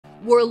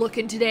We're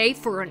looking today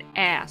for an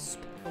asp.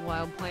 A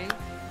wild plane.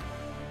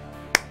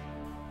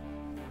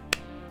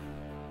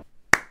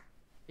 Are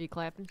you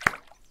clapping?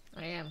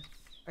 I am.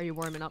 Are you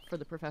warming up for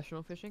the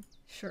professional fishing?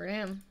 Sure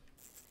am.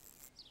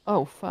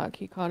 Oh fuck,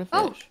 he caught a fish.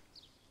 Oh.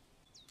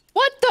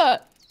 What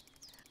the?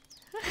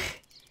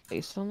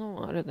 Face on the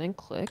water, then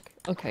click.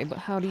 Okay, but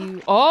how do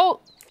you...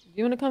 Oh!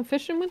 You wanna come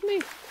fishing with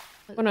me?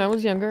 When I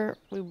was younger,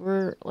 we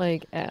were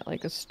like at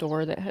like a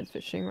store that had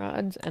fishing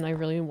rods, and I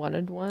really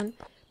wanted one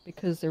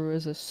because there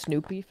was a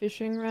Snoopy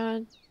fishing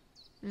rod.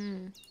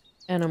 And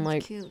I'm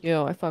like, cute.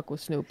 yo, I fuck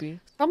with Snoopy.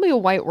 Probably a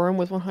white worm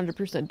with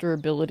 100%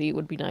 durability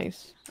would be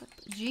nice.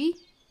 G?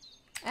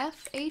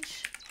 F?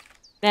 H?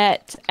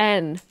 Net.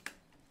 N.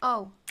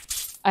 Oh.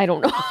 I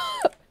don't know.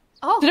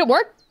 Oh. Did it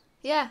work?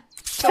 Yeah.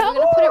 So we're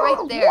gonna put it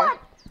right there.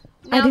 What?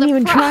 Now I didn't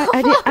even try.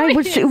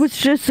 it It was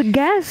just a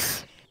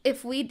guess.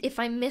 If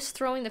I miss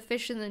throwing the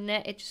fish in the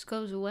net, it just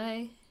goes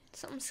away.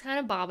 Something's kind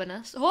of bobbing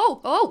us.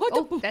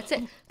 Oh, that's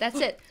it. That's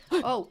it.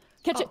 Oh.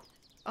 Catch it.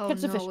 Oh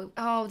Catch the fish. no.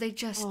 Oh, they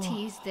just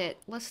teased it.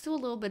 Let's do a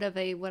little bit of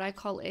a, what I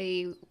call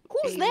a...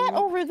 Who's that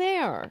over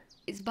there?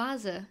 It's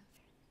Baza.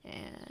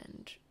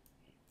 And...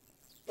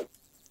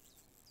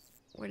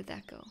 Where did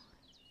that go?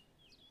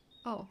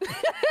 Oh.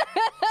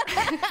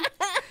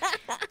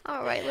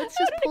 Alright, let's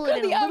just pull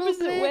it in a little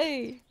bit.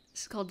 Way.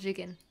 This is called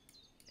jigging.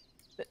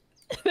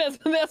 That's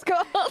what that's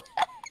called.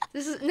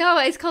 No,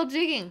 it's called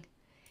jigging.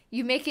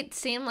 You make it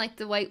seem like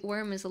the white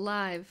worm is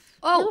alive.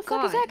 Oh, Where the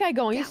fuck is that guy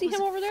going? You see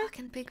him over there?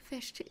 Fucking big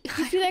fish too.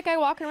 You see that guy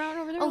walking around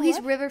over there? Oh,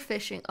 he's river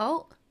fishing.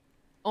 Oh.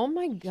 Oh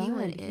my god. He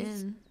went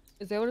in.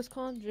 Is that what it's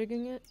called?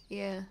 Jigging it?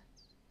 Yeah.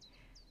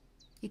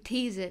 You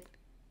tease it.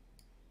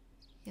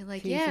 You're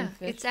like, Teasing yeah,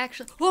 fish. it's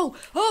actually... Oh!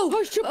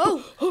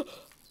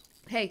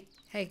 Hey,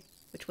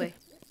 which way?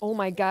 Oh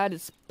my god,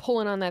 it's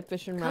pulling on that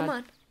fishing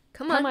rod.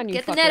 Come on, you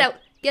get the fucker. net out.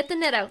 Get the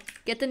net out.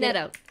 Get the net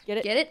out. Get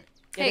it. Get it?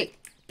 Get Hey, it.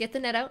 get the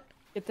net out.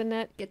 Get the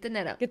net. Get the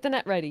net out. Get the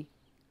net ready.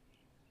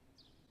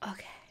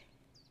 Okay.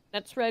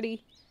 Net's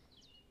ready.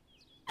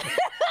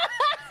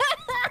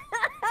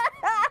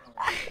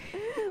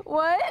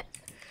 What?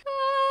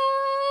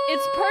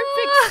 It's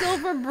perfect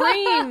silver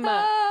bream.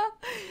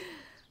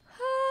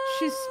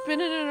 She's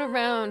spinning it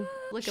around.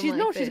 Look at She's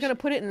my she's fish. gonna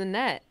put it in the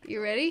net.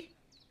 You ready?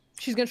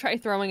 She's gonna try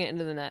throwing it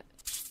into the net.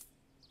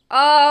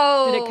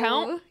 Oh! Did it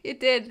count? It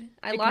did.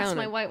 I It lost counted.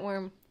 my white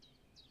worm.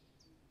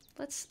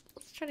 Let's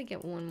try to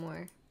get one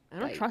more. I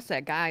don't bite. trust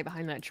that guy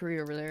behind that tree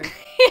over there.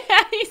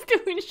 Yeah, he's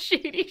doing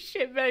shady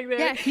shit back there.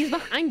 Yeah, he's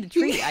behind the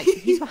tree.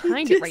 He's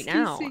behind it right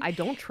now. I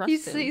don't trust He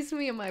him. sees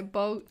me in my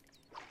boat.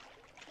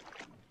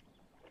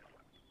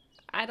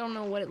 I don't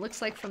know what it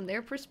looks like from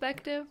their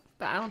perspective,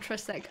 but I don't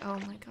trust that. Oh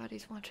my god,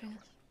 he's watching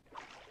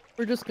us.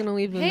 We're just gonna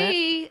leave the net.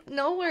 Hey,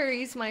 no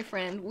worries, my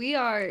friend. We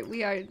are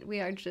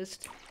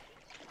just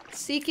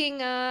seeking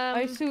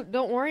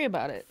Don't worry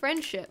about it.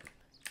 friendship.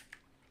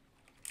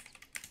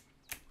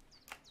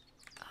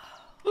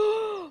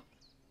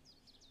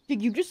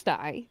 Did you just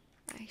die?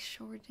 I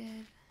sure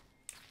did.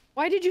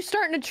 Why did you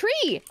start in a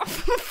tree?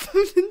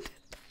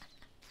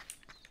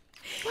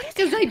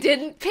 Because I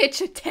didn't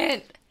pitch a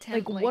tent.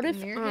 Like, what if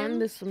near on him?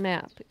 this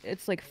map,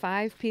 it's like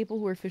 5 people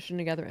who are fishing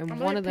together, and I'm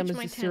one gonna of them pitch is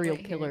my a tent serial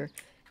right killer?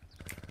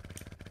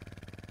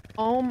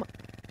 here.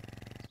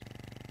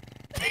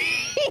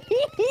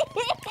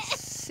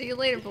 See you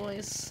later,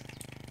 boys.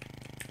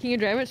 Can you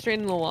drive it straight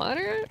in the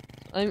water?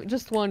 I'm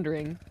just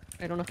wondering.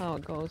 I don't know how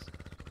it goes.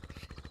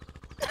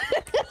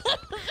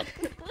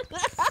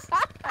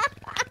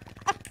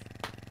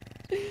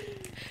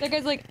 That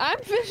guy's like, I'm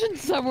fishing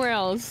somewhere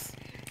else.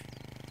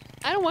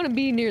 I don't want to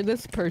be near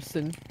this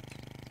person.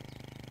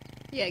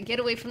 Yeah,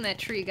 get away from that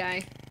tree,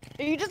 guy.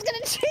 Are you just gonna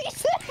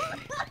chase him?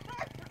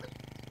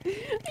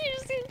 You're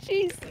just gonna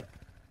chase him.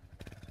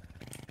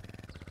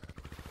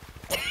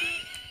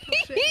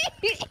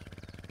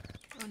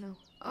 Oh no.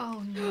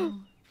 Oh no.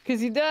 Cause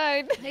he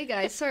died. Hey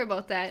guys, sorry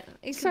about that.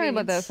 Sorry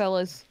about that,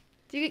 fellas.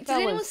 Does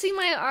anyone see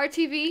my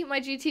RTV, my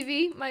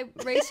GTV, my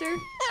racer?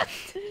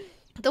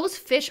 Those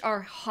fish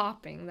are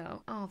hopping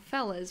though. Oh,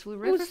 fellas, we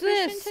river Who's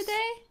fishing this?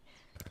 today?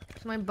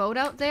 Is my boat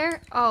out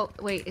there? Oh,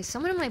 wait, is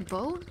someone in my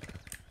boat?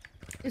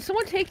 Did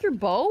someone take your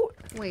boat?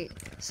 Wait,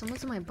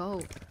 someone's in my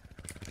boat.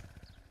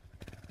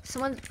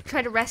 Someone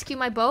tried to rescue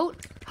my boat?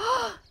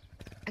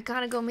 I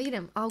gotta go meet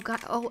him. Oh god,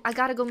 I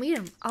gotta go meet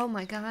him. Oh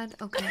my god,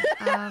 okay.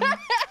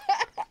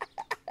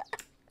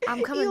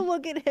 I'm coming. You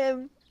look at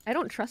him. I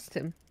don't trust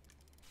him.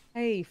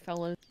 Hey,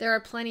 fellas. There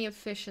are plenty of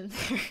fish in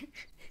there.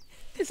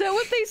 Is that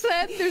what they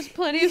said? There's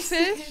plenty of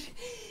fish?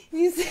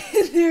 He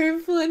said there are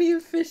plenty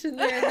of fish in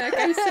there, and that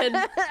guy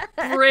said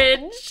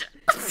bridge.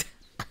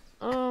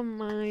 Oh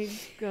my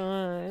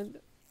god.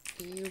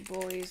 You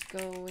boys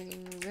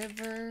going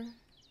river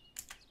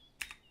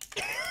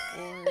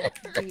or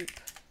deep?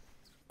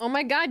 Oh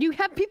my god, you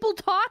have people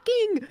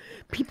talking!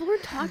 People are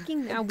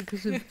talking now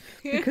because of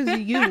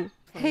you.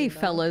 Hey,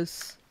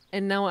 fellas.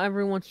 And now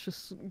everyone's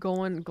just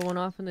going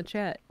off in the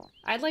chat.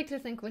 I'd like to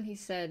think when he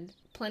said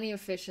plenty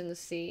of fish in the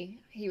sea,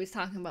 he was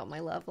talking about my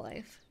love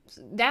life.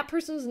 That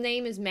person's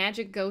name is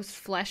Magic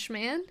Ghost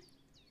Fleshman.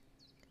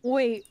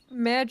 Wait,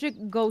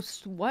 magic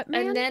ghost what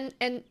man?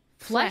 And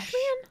Flesh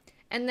man?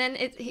 And then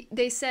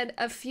they said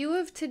a few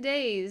of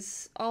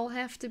today's all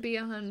have to be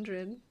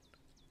 100.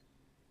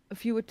 A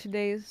few of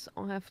today's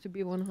all have to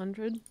be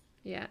 100.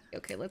 Yeah.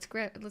 Okay, let's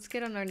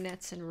get on our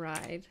nets and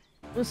ride.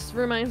 This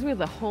reminds me of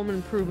the Home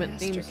Improvement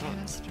theme song.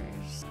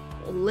 Casters.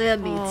 Let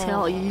me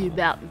tell you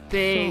about the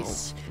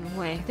bass.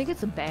 Wait, I think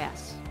it's a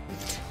bass.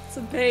 It's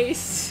a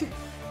bass.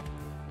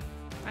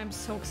 I'm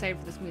so excited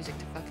for this music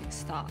to fucking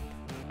stop.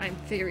 I'm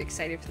very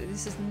excited for this.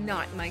 This is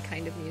not my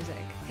kind of music.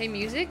 Hey,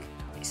 music?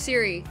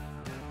 Siri,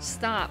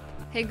 stop.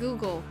 Hey,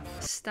 Google,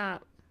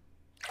 stop.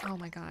 Oh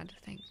my god,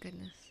 thank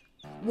goodness.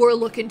 We're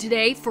looking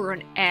today for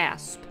an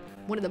asp,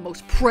 one of the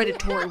most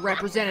predatory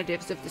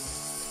representatives of the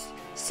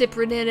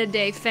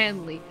Cyprinidae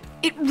family.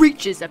 It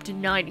reaches up to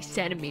 90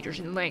 centimeters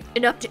in length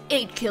and up to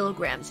 8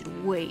 kilograms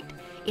in weight.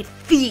 It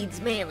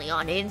feeds mainly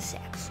on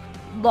insects,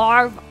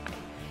 larvae,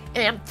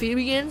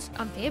 amphibians,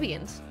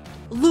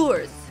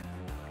 lures,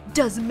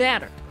 doesn't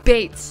matter,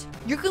 baits.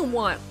 You're gonna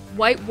want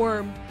white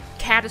worm,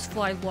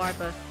 caddisfly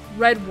larva,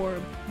 red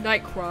worm,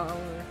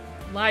 nightcrawler,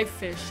 live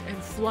fish, and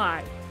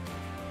fly.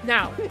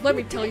 Now, let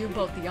me tell you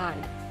about the eye.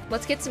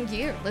 Let's get some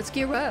gear. Let's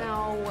gear up.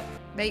 Now,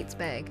 Baits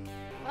bag.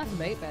 that's a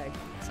bait bag.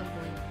 At some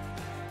point.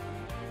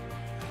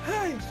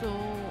 Hey! So,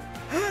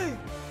 hey!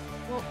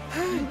 Well,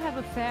 you have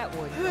a fat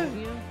voice, don't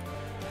you?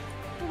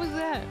 What was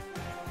that?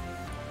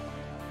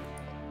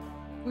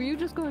 Were you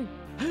just going,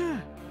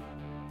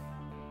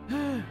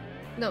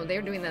 No, they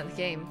were doing that in the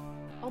game.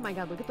 oh my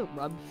god, look at the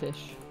rub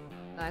fish.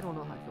 I don't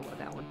know how I feel about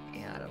that one.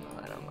 Yeah, I don't know.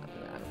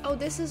 Oh,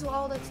 this is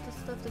all that's the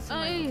stuff that's in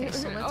my... Okay,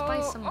 so let's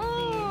buy some of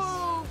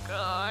Oh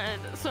god.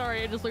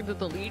 Sorry, I just looked at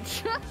the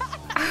leech. these.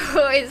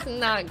 Oh, it's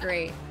not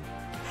great.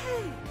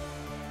 Hey,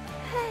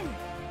 hey,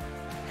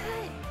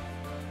 hey,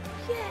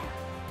 yeah,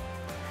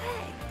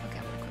 hey. Okay,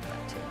 I'm gonna quit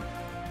that too.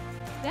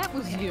 That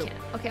was Okay, I you. can't.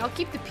 Okay, I'll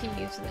keep the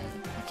peas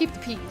then. I'll keep the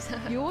peas.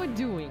 You're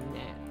doing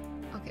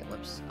that. Okay,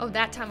 whoops. Oh,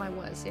 that time I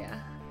was, yeah.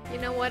 You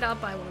know what? I'll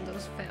buy one of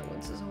those fat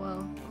ones as well.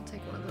 I'll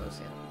take one of those,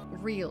 yeah.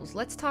 Reels.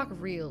 Let's talk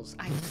reels.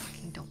 I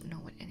fucking don't know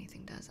what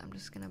anything does. I'm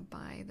just gonna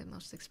buy the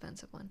most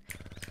expensive one.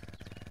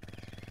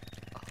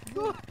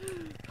 Oh.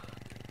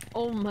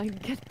 Oh my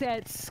god,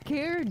 that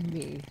scared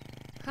me.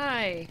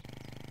 Hi.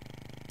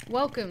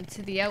 Welcome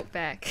to the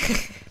Outback.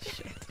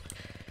 Shit.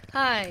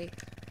 Hi.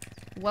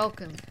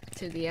 Welcome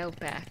to the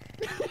Outback.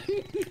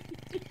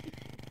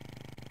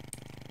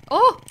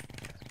 Oh!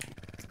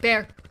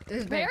 Bear.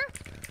 There's a bear.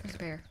 There's a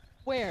bear.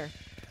 Where?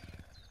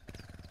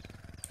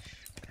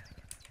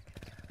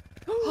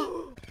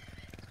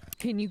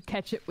 Can you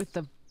catch it with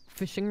the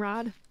fishing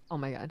rod? Oh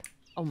my god.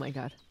 Oh my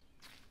god.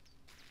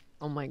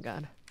 Oh my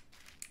god.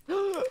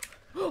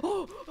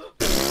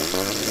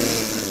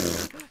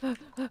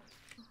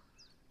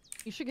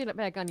 You should get it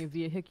back on your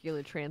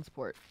vehicular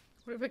transport.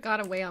 What if it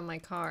got away on my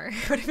car?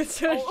 What if it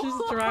started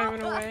just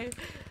driving away?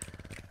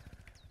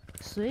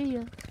 See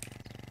ya.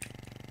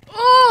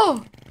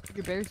 Oh!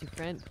 Your bear's your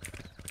friend.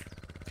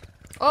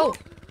 Oh!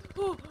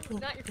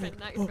 Not your friend,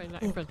 not your friend,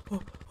 not your friend.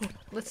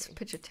 Let's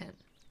pitch a tent.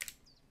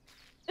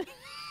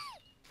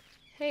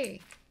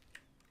 Hey.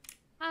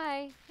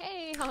 Hi.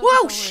 Hey. How's it Whoa,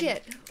 going?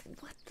 shit!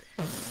 What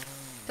the...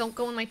 Don't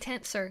go in my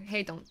tent, sir.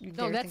 Hey, don't you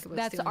No, dare think about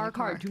that's stealing our my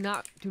car.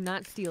 car. Do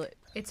not steal it.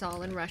 It's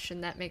all in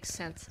Russian. That makes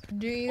sense.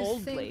 Do you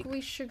Old think Lake.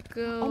 we should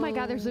go... Oh my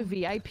god, there's a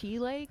VIP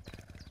lake.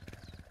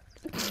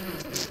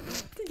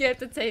 You have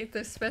to take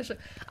the special...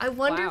 I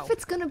wonder Wow. if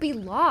it's gonna be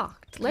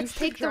locked. Let's You should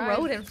take the drive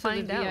road and to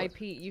find the out.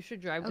 VIP. You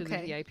should drive to the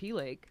Okay. VIP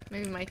lake.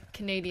 Maybe my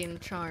Canadian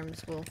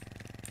charms will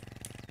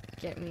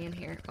get me in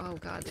here. Oh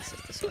god, this is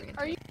disorienting.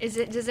 Are you-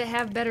 Does it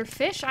have better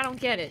fish? I don't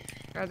get it.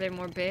 Are there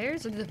more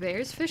bears? Are the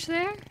bears fish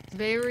there?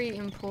 Very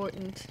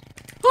important.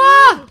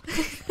 Ah!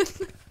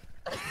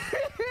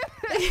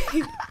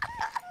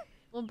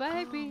 Well,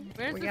 baby,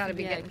 where's We this gotta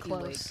be VIP getting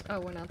close. Oh,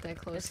 we're not that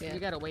close Lake? yet. You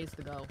got a ways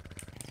to go.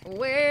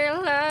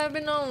 Well, I've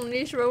been on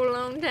this road a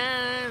long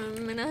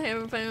time, and I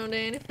haven't found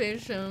any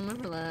fish on my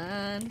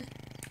line.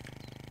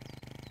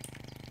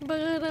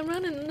 But I'm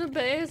running the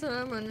bass, and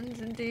I'm running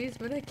the D's,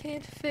 but I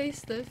can't face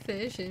the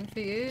fishing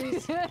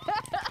fears.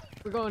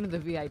 We're going to the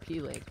VIP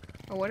lake.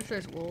 Or what if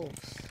there's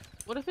wolves?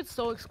 What if it's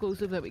so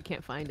exclusive that we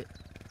can't find it?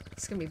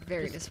 It's gonna be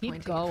very Just keep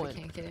disappointing if going.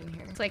 we can't get in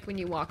here. It's like when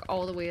you walk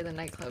all the way to the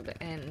nightclub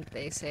and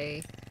they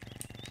say,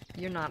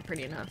 you're not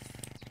pretty enough.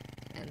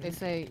 And They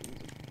say,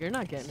 you're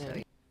not getting So-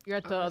 it. You're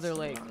at the Oh, other it's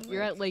the lake. wrong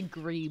You're lake. at Lake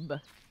Grebe.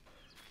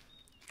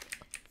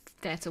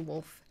 that's a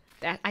wolf.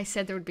 I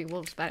said there would be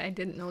wolves, but I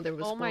didn't know there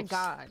was Oh wolves. my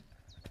god.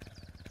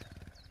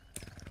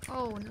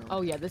 Oh no.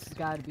 Oh yeah, this has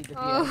got to be the VIP.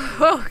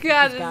 Oh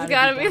god, this has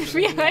gotta be a down to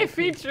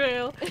the VIP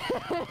trail.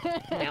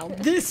 Now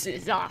this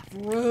is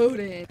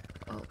off-roading.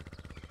 Oh.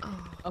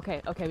 Oh.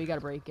 Okay, okay, we gotta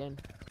break in.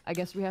 I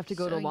guess we have to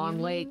go So to Long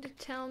you Lake. need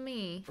to tell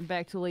me. Or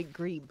back to Lake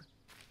Grebe.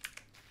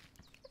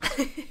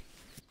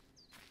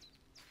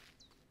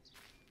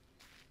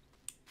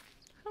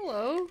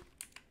 Hello.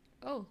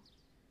 Oh.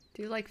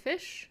 Do you like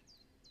fish?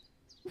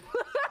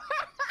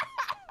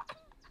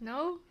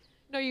 No?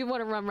 No, you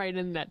want to run right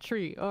in that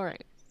tree. All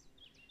right.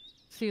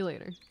 See you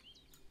later.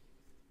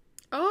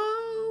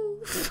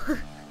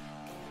 move.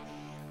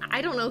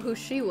 I don't know who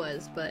she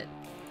was, but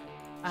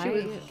she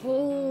was I-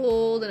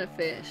 holding a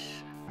fish.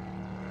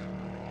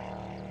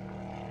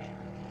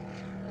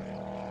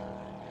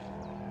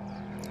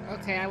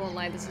 Okay, I won't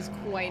lie, this is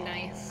quite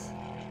nice.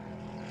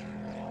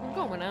 We're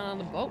going out on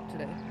the boat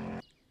today.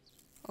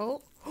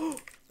 Oh.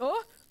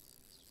 Oh!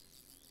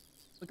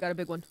 We got a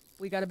big one.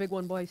 We got a big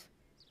one, boys.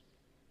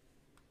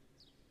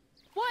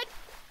 What?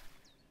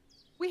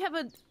 We have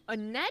a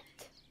net?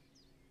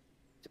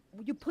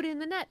 You put it in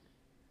the net.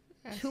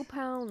 Yes. 2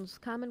 pounds,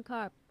 common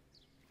carp.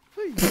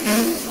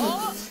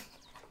 Oh!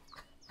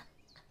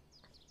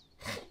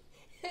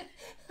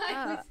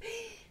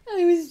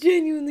 I was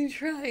genuinely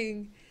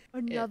trying.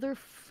 Another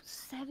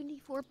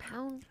 74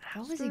 pound.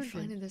 How is he sturgeon.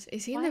 finding this?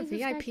 Is he Why in is the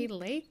this guy VIP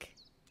lake?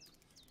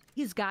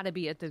 He's got to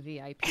be at the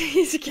VIP.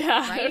 He's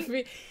got Right?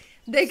 me.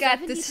 They got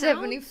the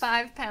 70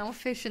 75-pound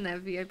fish in that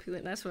VIP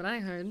lake. That's what I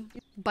heard.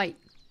 Bite.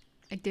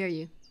 I dare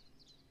you.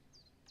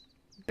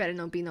 Better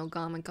no be no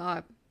common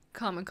carp.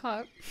 Common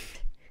carp.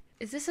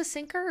 Is this a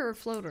sinker or a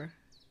floater?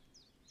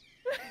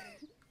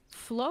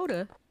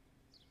 Floater?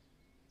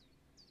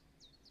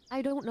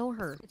 I don't know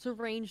her. It's a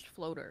ranged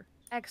floater.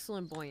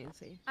 Excellent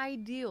buoyancy.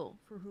 Ideal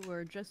for who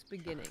are just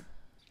beginning.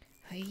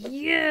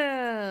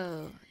 Yeah.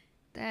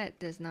 That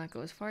does not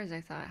go as far as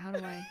I thought. How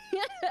do I?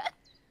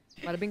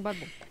 Bada bing, bada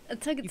boom.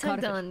 Tug You caught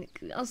a fish.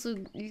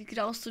 on. You could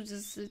also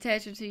just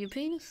attach it to your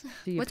penis.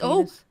 To your What's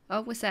penis.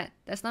 oh? What's that?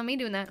 That's not me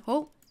doing that.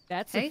 Oh.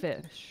 That's Hey? a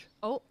fish.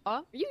 Oh,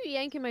 are you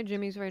yanking my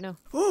jimmies right now?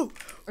 Oh.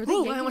 Are they Oh,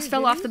 yanking I almost your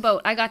fell off jimmies? the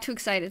boat. I got too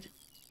excited.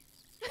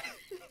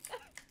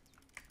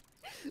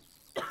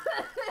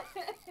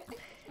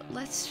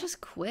 Let's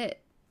just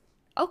quit.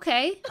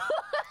 Okay.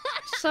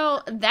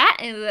 So that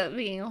ended up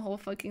being a whole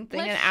fucking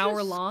thing, an Let's hour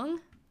just- long.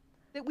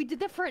 That we did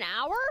that for an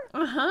hour?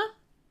 Uh-huh.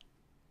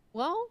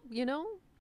 Well, you know,